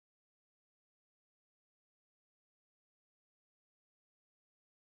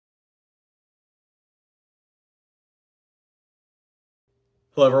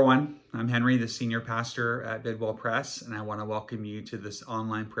Hello everyone, I'm Henry, the Senior Pastor at Bidwell Press, and I want to welcome you to this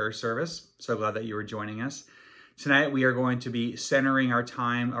online prayer service. So glad that you are joining us. Tonight we are going to be centering our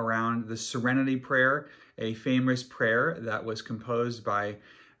time around the Serenity Prayer, a famous prayer that was composed by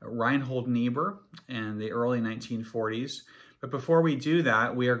Reinhold Niebuhr in the early 1940s. But before we do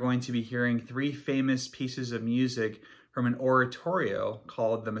that, we are going to be hearing three famous pieces of music from an oratorio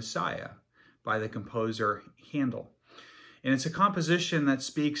called The Messiah by the composer Handel. And it's a composition that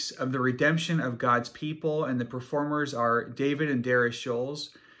speaks of the redemption of God's people, and the performers are David and Dara Scholes,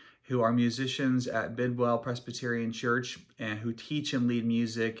 who are musicians at Bidwell Presbyterian Church and who teach and lead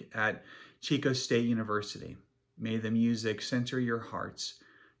music at Chico State University. May the music center your hearts,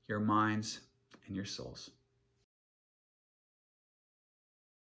 your minds, and your souls.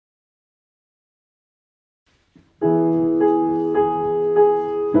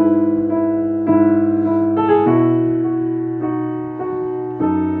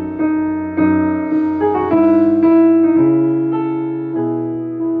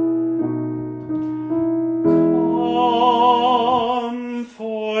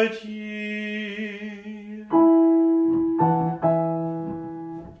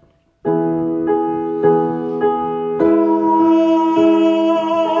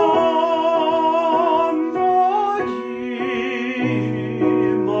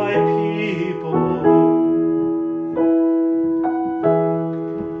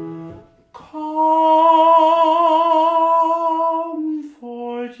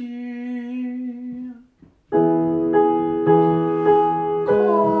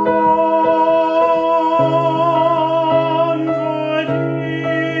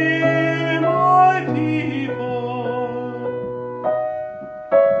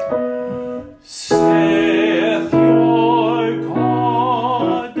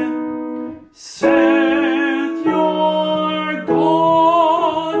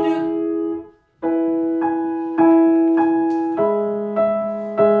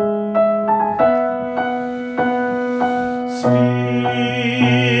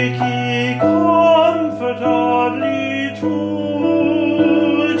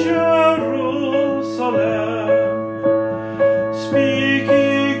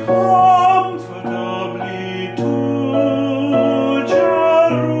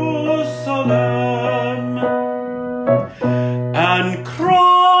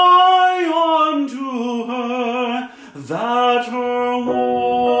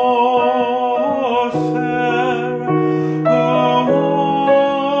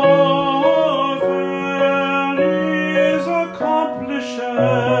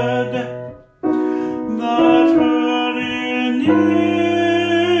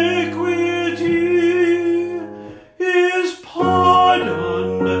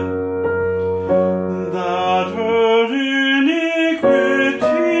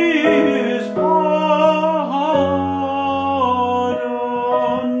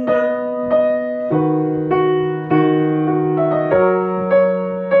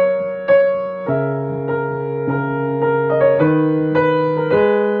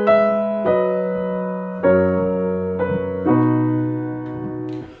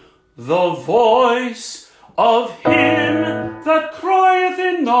 The voice of him that crieth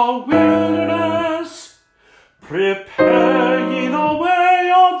in the wilderness, prepare ye the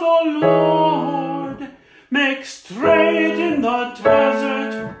way of the Lord, make straight in the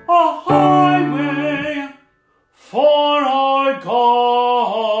desert a highway for our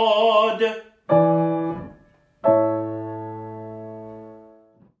God.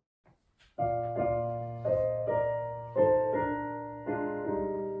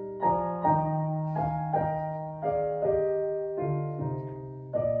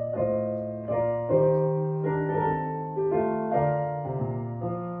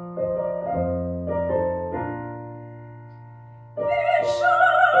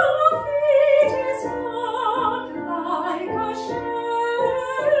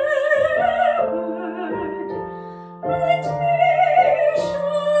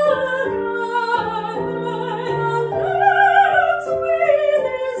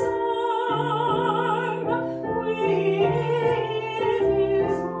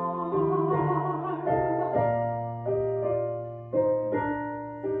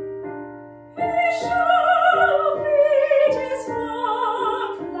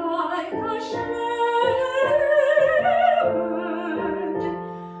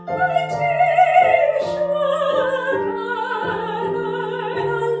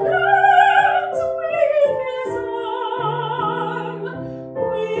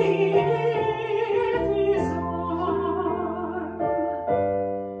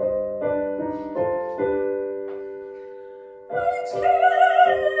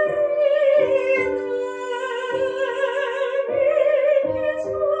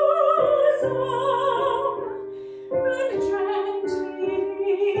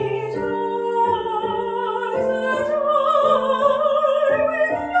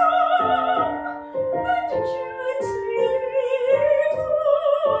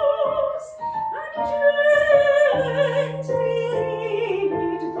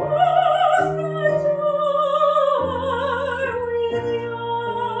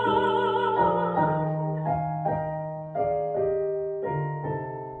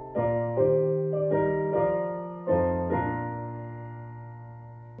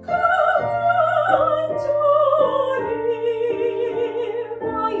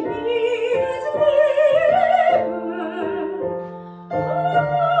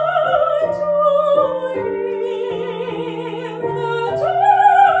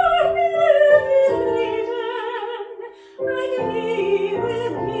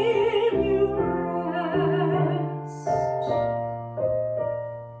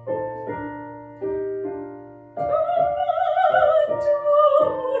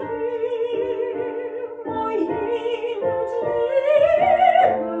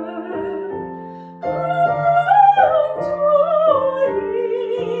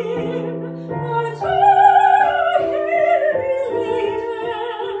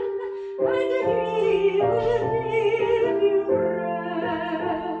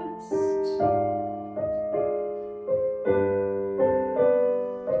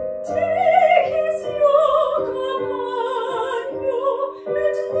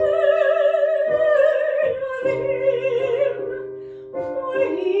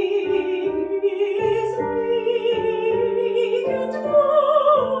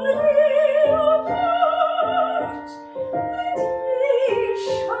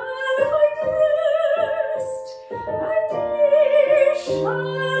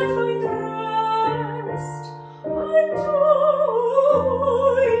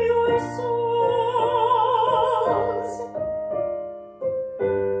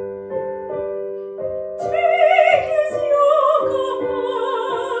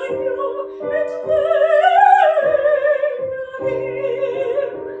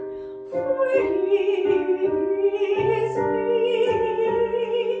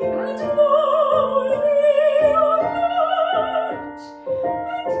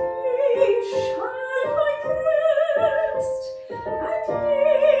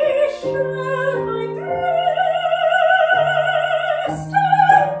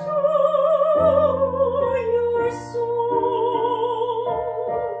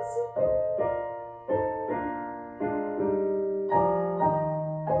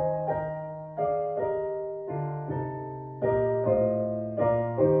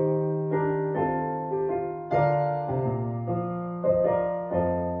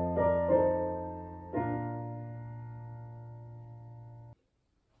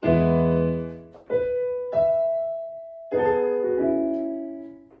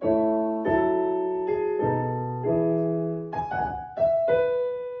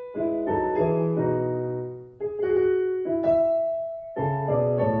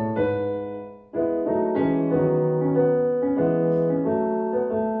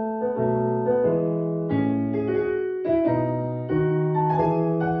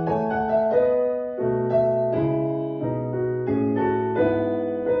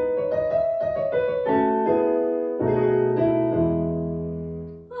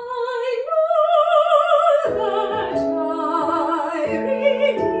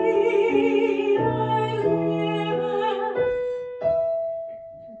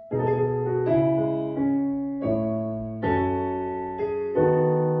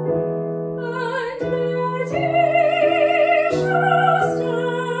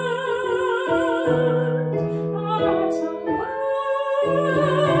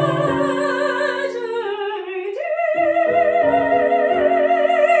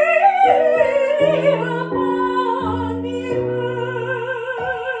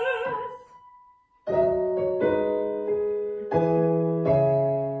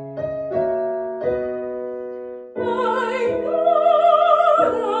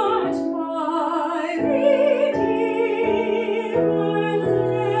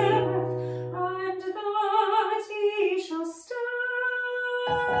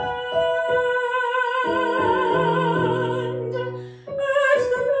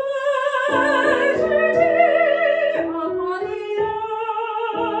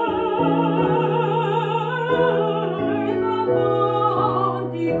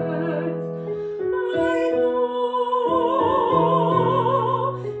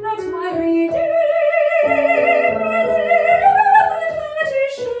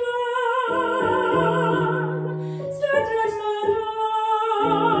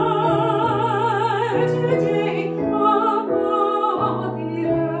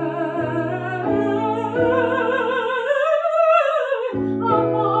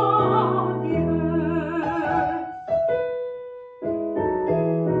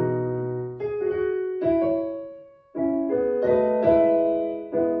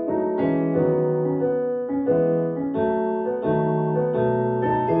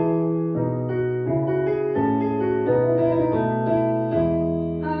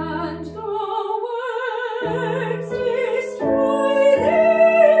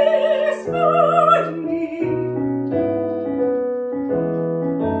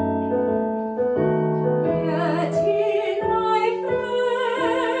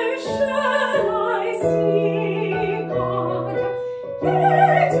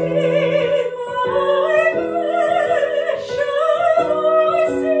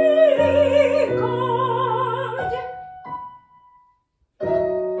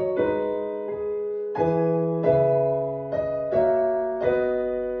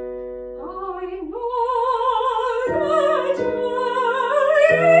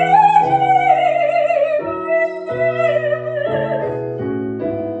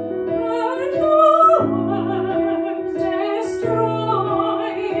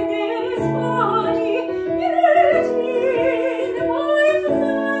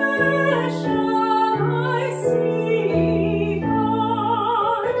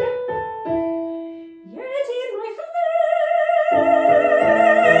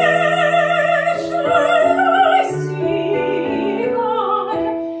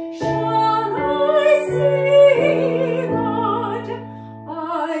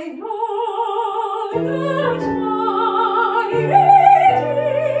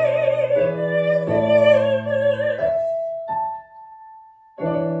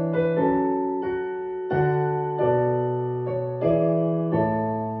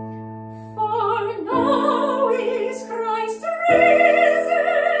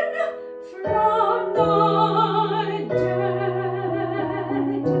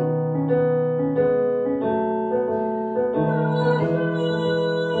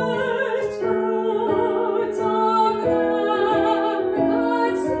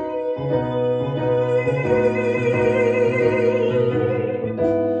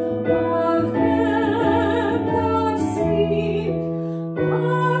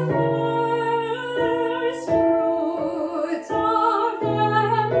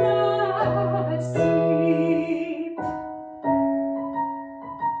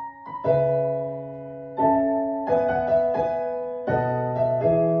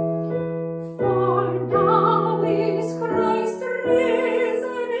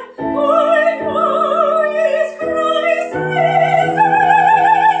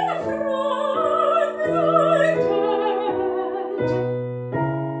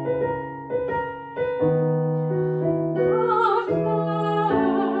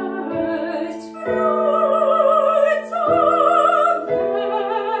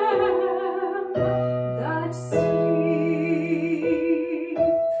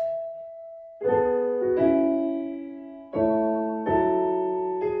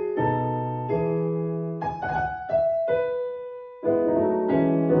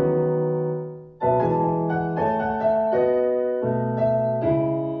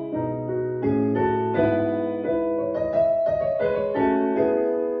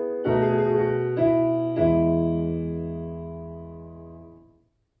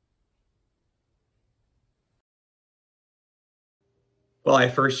 Well, I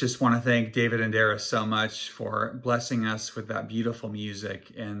first just want to thank David and Dara so much for blessing us with that beautiful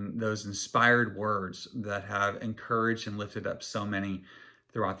music and those inspired words that have encouraged and lifted up so many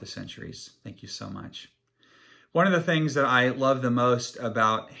throughout the centuries. Thank you so much. One of the things that I love the most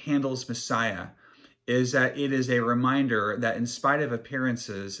about Handel's Messiah is that it is a reminder that in spite of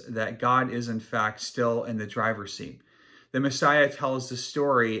appearances, that God is in fact still in the driver's seat. The Messiah tells the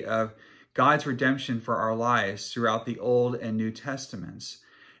story of God's redemption for our lives throughout the Old and New Testaments.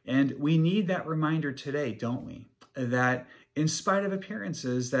 And we need that reminder today, don't we? That in spite of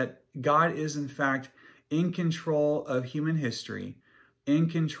appearances, that God is in fact in control of human history, in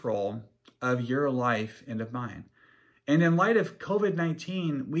control of your life and of mine. And in light of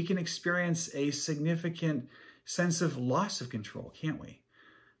COVID-19, we can experience a significant sense of loss of control, can't we?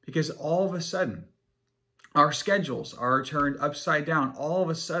 Because all of a sudden, our schedules are turned upside down. All of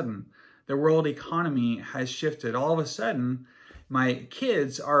a sudden, the world economy has shifted. All of a sudden, my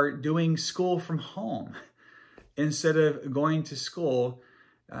kids are doing school from home instead of going to school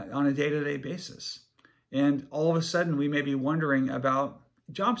on a day-to-day basis. And all of a sudden, we may be wondering about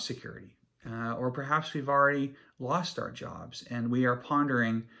job security, or perhaps we've already lost our jobs and we are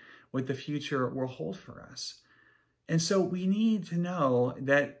pondering what the future will hold for us. And so we need to know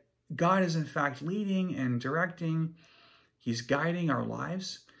that God is in fact leading and directing. He's guiding our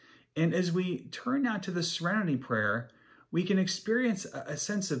lives. And as we turn now to the Serenity Prayer, we can experience a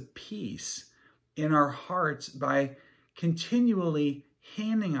sense of peace in our hearts by continually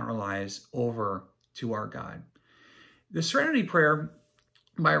handing our lives over to our God. The Serenity Prayer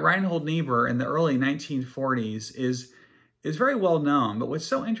by Reinhold Niebuhr in the early 1940s is very well known, but what's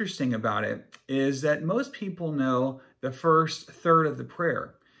so interesting about it is that most people know the first third of the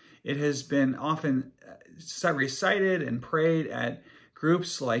prayer. It has been often recited and prayed at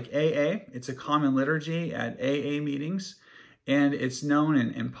groups like AA. It's a common liturgy at AA meetings, and it's known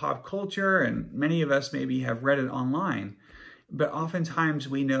in pop culture, and many of us maybe have read it online, but oftentimes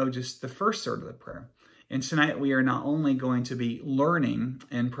we know just the first third of the prayer. And tonight we are not only going to be learning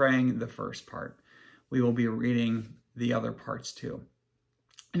and praying the first part, we will be reading the other parts too.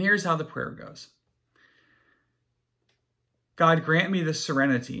 And here's how the prayer goes. God, grant me the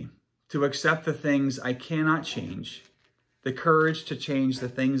serenity to accept the things I cannot change, the courage to change the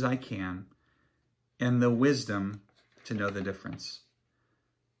things I can, and the wisdom to know the difference.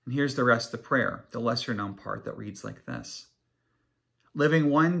 And here's the rest of the prayer, the lesser known part that reads like this. Living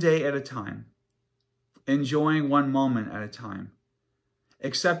one day at a time, enjoying one moment at a time,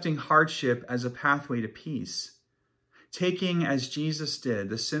 accepting hardship as a pathway to peace, taking, as Jesus did,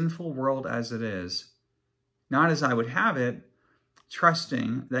 the sinful world as it is, not as I would have it,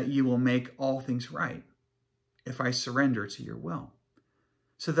 trusting that you will make all things right if I surrender to your will,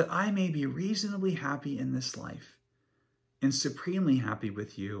 so that I may be reasonably happy in this life and supremely happy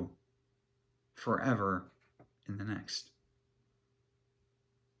with you forever in the next.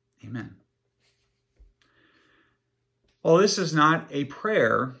 Amen. Well, this is not a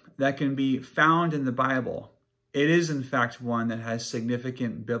prayer that can be found in the Bible. It is, in fact, one that has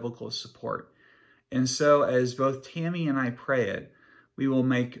significant biblical support. And so as both Tammy and I pray it, we will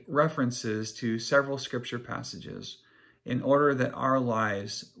make references to several scripture passages in order that our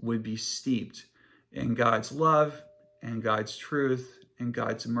lives would be steeped in God's love and God's truth and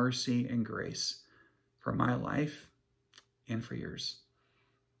God's mercy and grace for my life and for yours.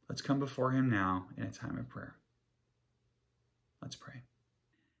 Let's come before him now in a time of prayer. Let's pray.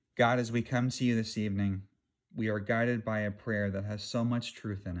 God, as we come to you this evening, we are guided by a prayer that has so much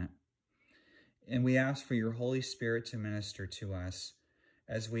truth in it. And we ask for your Holy Spirit to minister to us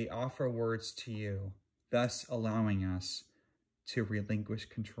as we offer words to you, thus allowing us to relinquish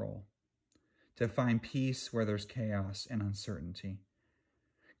control, to find peace where there's chaos and uncertainty.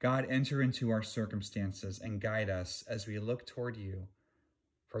 God, enter into our circumstances and guide us as we look toward you,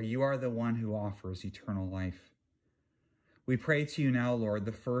 for you are the one who offers eternal life. We pray to you now, Lord,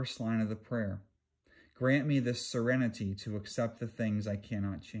 the first line of the prayer. Grant me this serenity to accept the things I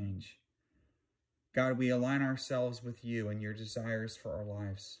cannot change. God, we align ourselves with you and your desires for our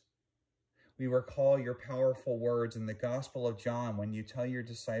lives. We recall your powerful words in the Gospel of John when you tell your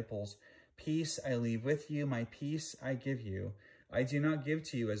disciples, peace I leave with you, my peace I give you. I do not give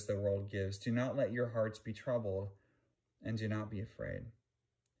to you as the world gives. Do not let your hearts be troubled, and do not be afraid.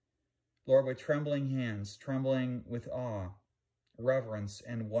 Lord, with trembling hands, trembling with awe, reverence,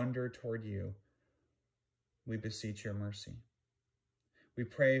 and wonder toward you, we beseech your mercy. We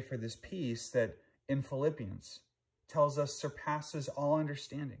pray for this peace that in Philippians tells us surpasses all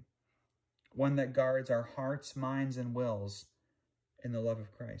understanding, one that guards our hearts, minds, and wills in the love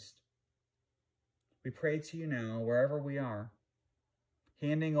of Christ. We pray to you now, wherever we are,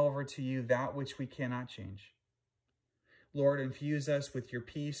 handing over to you that which we cannot change. Lord, infuse us with your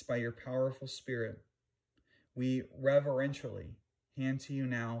peace by your powerful Spirit. We reverentially hand to you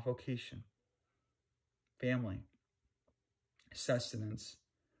now vocation, family, sustenance,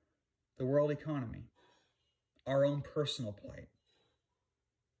 the world economy, our own personal plight,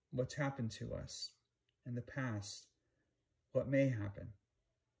 what's happened to us in the past, what may happen,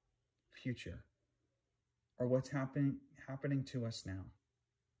 future, or what's happening to us now.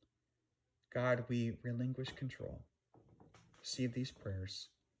 God, we relinquish control. Receive these prayers.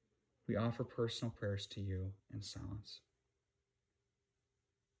 We offer personal prayers to you in silence.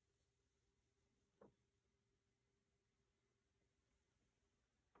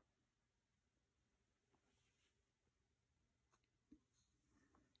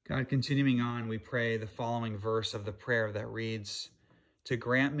 God, continuing on, we pray the following verse of the prayer that reads, to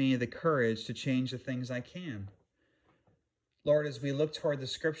grant me the courage to change the things I can. Lord, as we look toward the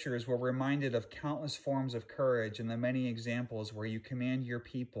scriptures, we're reminded of countless forms of courage and the many examples where you command your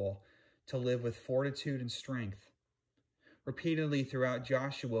people to live with fortitude and strength. Repeatedly throughout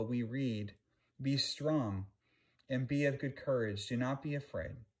Joshua, we read, be strong and be of good courage. Do not be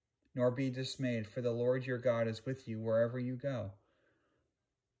afraid, nor be dismayed, for the Lord your God is with you wherever you go.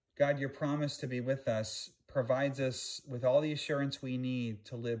 God, your promise to be with us provides us with all the assurance we need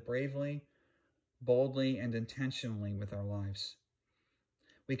to live bravely, boldly, and intentionally with our lives.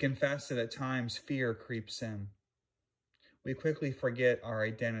 We confess that at times fear creeps in. We quickly forget our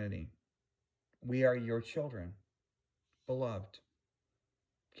identity. We are your children, beloved,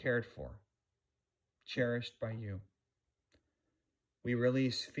 cared for, cherished by you. We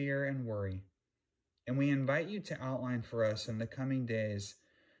release fear and worry, and we invite you to outline for us in the coming days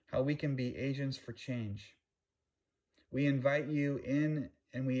how we can be agents for change. We invite you in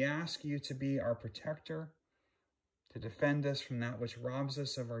and we ask you to be our protector, to defend us from that which robs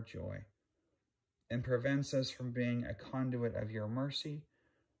us of our joy and prevents us from being a conduit of your mercy,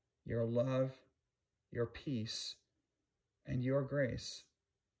 your love, your peace, and your grace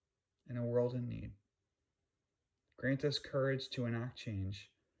in a world in need. Grant us courage to enact change.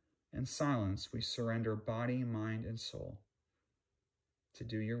 In silence, we surrender body, mind, and soul to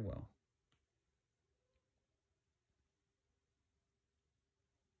do your will.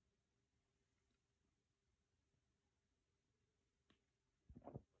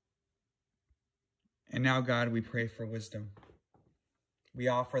 And now, God, we pray for wisdom. We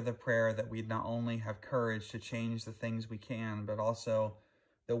offer the prayer that we not only have courage to change the things we can, but also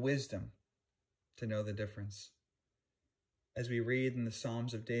the wisdom to know the difference. As we read in the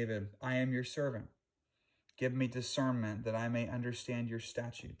Psalms of David, I am your servant. Give me discernment that I may understand your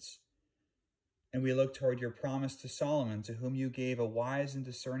statutes. And we look toward your promise to Solomon, to whom you gave a wise and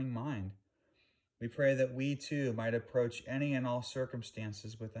discerning mind. We pray that we too might approach any and all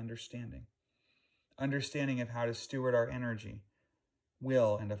circumstances with understanding of how to steward our energy,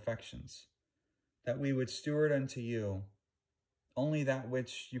 will, and affections, that we would steward unto you only that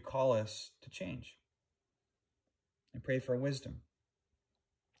which you call us to change. And pray for wisdom.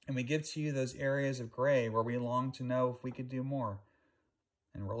 And we give to you those areas of gray where we long to know if we could do more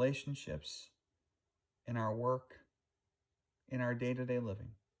in relationships, in our work, in our day-to-day living,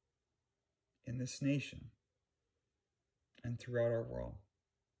 in this nation, and throughout our world.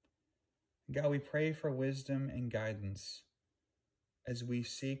 God, we pray for wisdom and guidance as we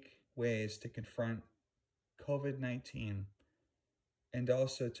seek ways to confront COVID-19 and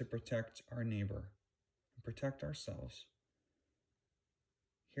also to protect our neighbor and protect ourselves.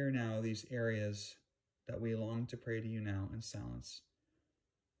 Hear now these areas that we long to pray to you now in silence,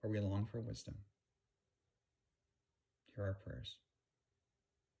 where we long for wisdom. Hear our prayers.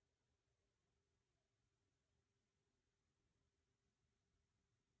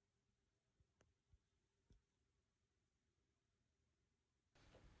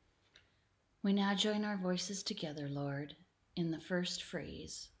 We now join our voices together, Lord, in the first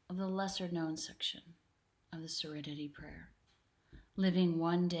phrase of the lesser-known section of the Serenity Prayer. Living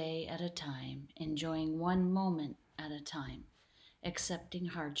one day at a time, enjoying one moment at a time, accepting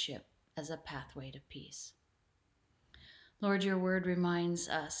hardship as a pathway to peace. Lord, your word reminds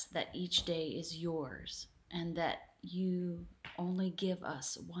us that each day is yours and that you only give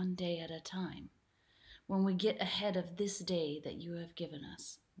us one day at a time. When we get ahead of this day that you have given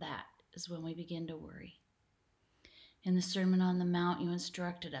us, that is when we begin to worry. In the Sermon on the Mount, you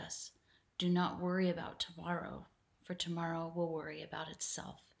instructed us, do not worry about tomorrow, for tomorrow will worry about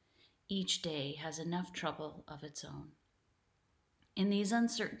itself. Each day has enough trouble of its own. In these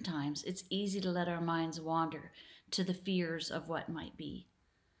uncertain times, it's easy to let our minds wander to the fears of what might be.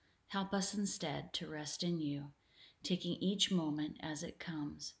 Help us instead to rest in you, taking each moment as it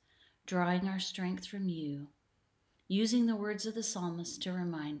comes, drawing our strength from you, using the words of the psalmist to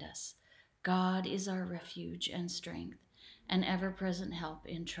remind us, God is our refuge and strength, an ever-present help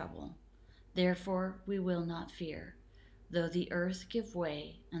in trouble. Therefore we will not fear, though the earth give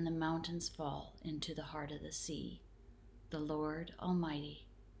way and the mountains fall into the heart of the sea. The Lord Almighty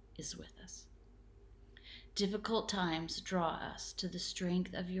is with us. Difficult times draw us to the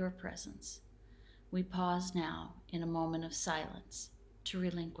strength of your presence. We pause now in a moment of silence to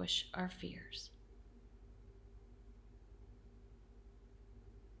relinquish our fears.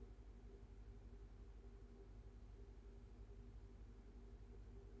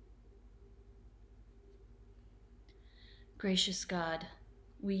 Gracious God,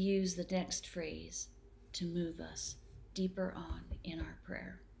 we use the next phrase to move us deeper on in our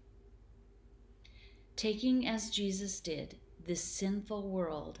prayer. taking as Jesus did this sinful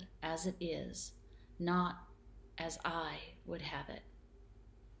world as it is, not as I would have it.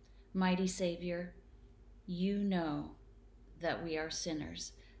 Mighty Savior, you know that we are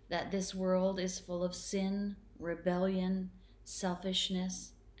sinners, that this world is full of sin, rebellion,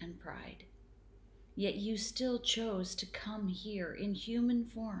 selfishness, and pride. Yet you still chose to come here in human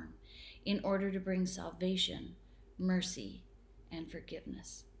form in order to bring salvation, mercy, and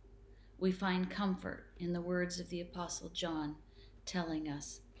forgiveness. We find comfort in the words of the Apostle John telling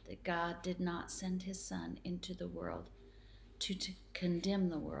us that God did not send his Son into the world to condemn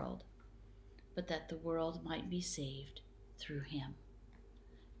the world, but that the world might be saved through him.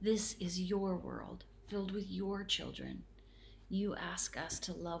 This is your world, filled with your children. You ask us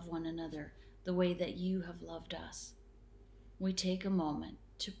to love one another the way that you have loved us. We take a moment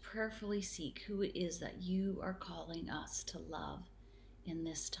to prayerfully seek who it is that you are calling us to love in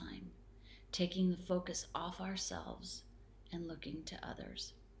this time, taking the focus off ourselves and looking to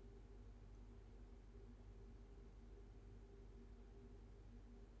others.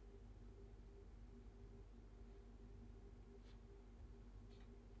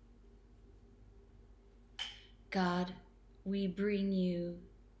 God, we bring you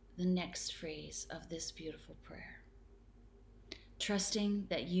the next phrase of this beautiful prayer, trusting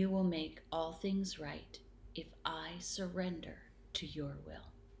that you will make all things right if I surrender to your will.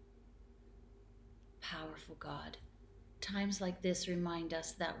 Powerful God, times like this remind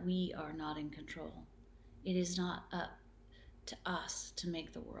us that we are not in control. It is not up to us to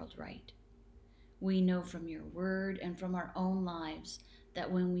make the world right. We know from your word and from our own lives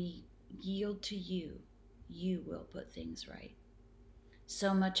that when we yield to you, you will put things right.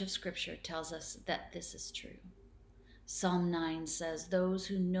 So much of Scripture tells us that this is true. Psalm 9 says, "Those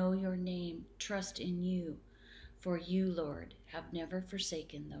who know your name trust in you, for you, Lord, have never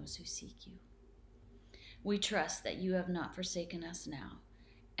forsaken those who seek you." We trust that you have not forsaken us now,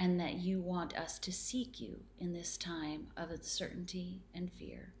 and that you want us to seek you in this time of uncertainty and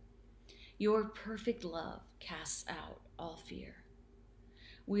fear. Your perfect love casts out all fear.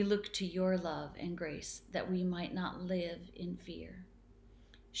 We look to your love and grace that we might not live in fear.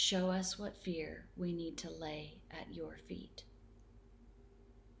 Show us what fear we need to lay at your feet.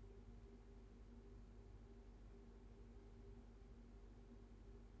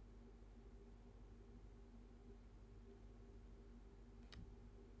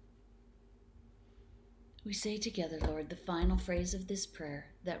 We say together, Lord, the final phrase of this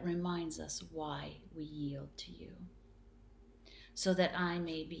prayer that reminds us why we yield to you. So that I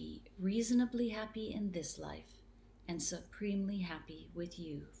may be reasonably happy in this life and supremely happy with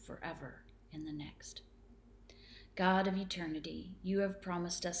you forever in the next. God of eternity, you have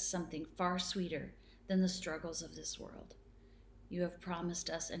promised us something far sweeter than the struggles of this world. You have promised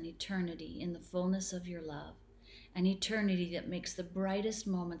us an eternity in the fullness of your love, an eternity that makes the brightest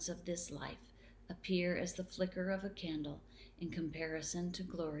moments of this life appear as the flicker of a candle in comparison to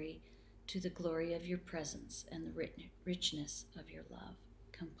the glory of your presence and the richness of your love,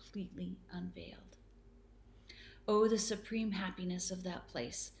 completely unveiled. Oh, the supreme happiness of that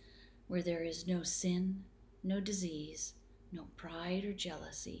place where there is no sin, no disease, no pride or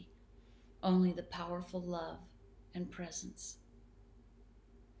jealousy, only the powerful love and presence.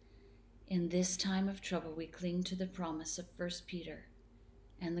 In this time of trouble, we cling to the promise of 1 Peter,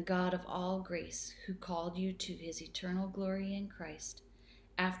 and the God of all grace, who called you to his eternal glory in Christ,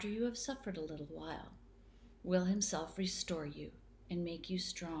 after you have suffered a little while, will himself restore you and make you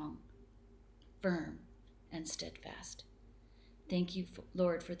strong, firm, and steadfast. Thank you,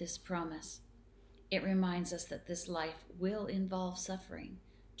 Lord, for this promise. It reminds us that this life will involve suffering,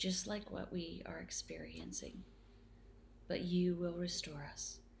 just like what we are experiencing. But you will restore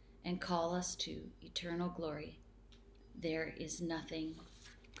us and call us to eternal glory. There is nothing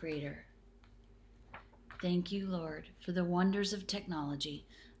greater. Thank you, Lord, for the wonders of technology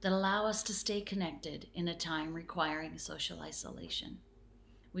that allow us to stay connected in a time requiring social isolation.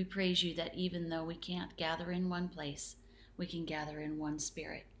 We praise you that even though we can't gather in one place, we can gather in one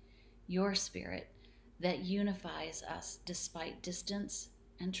spirit, your spirit that unifies us despite distance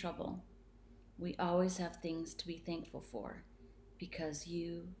and trouble. We always have things to be thankful for because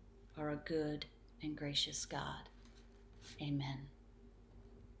you are a good and gracious God. Amen.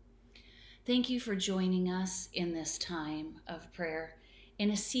 Thank you for joining us in this time of prayer,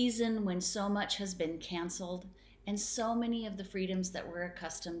 in a season when so much has been canceled and so many of the freedoms that we're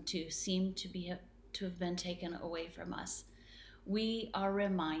accustomed to seem to have been taken away from us. We are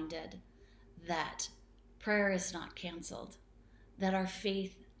reminded that prayer is not canceled, that our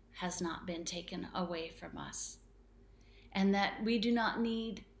faith has not been taken away from us, and that we do not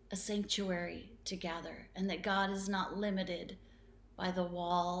need a sanctuary to gather, and that God is not limited by the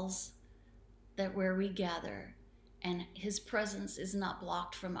walls that where we gather, and his presence is not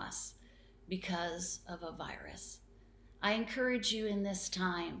blocked from us because of a virus. I encourage you in this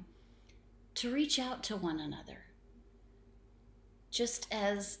time to reach out to one another. Just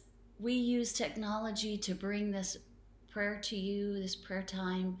as we use technology to bring this prayer to you, this prayer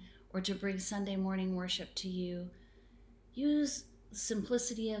time, or to bring Sunday morning worship to you, use the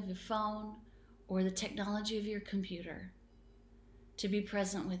simplicity of your phone or the technology of your computer to be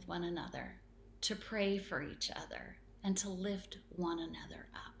present with one another, to pray for each other, and to lift one another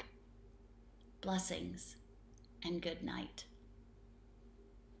up. Blessings and good night.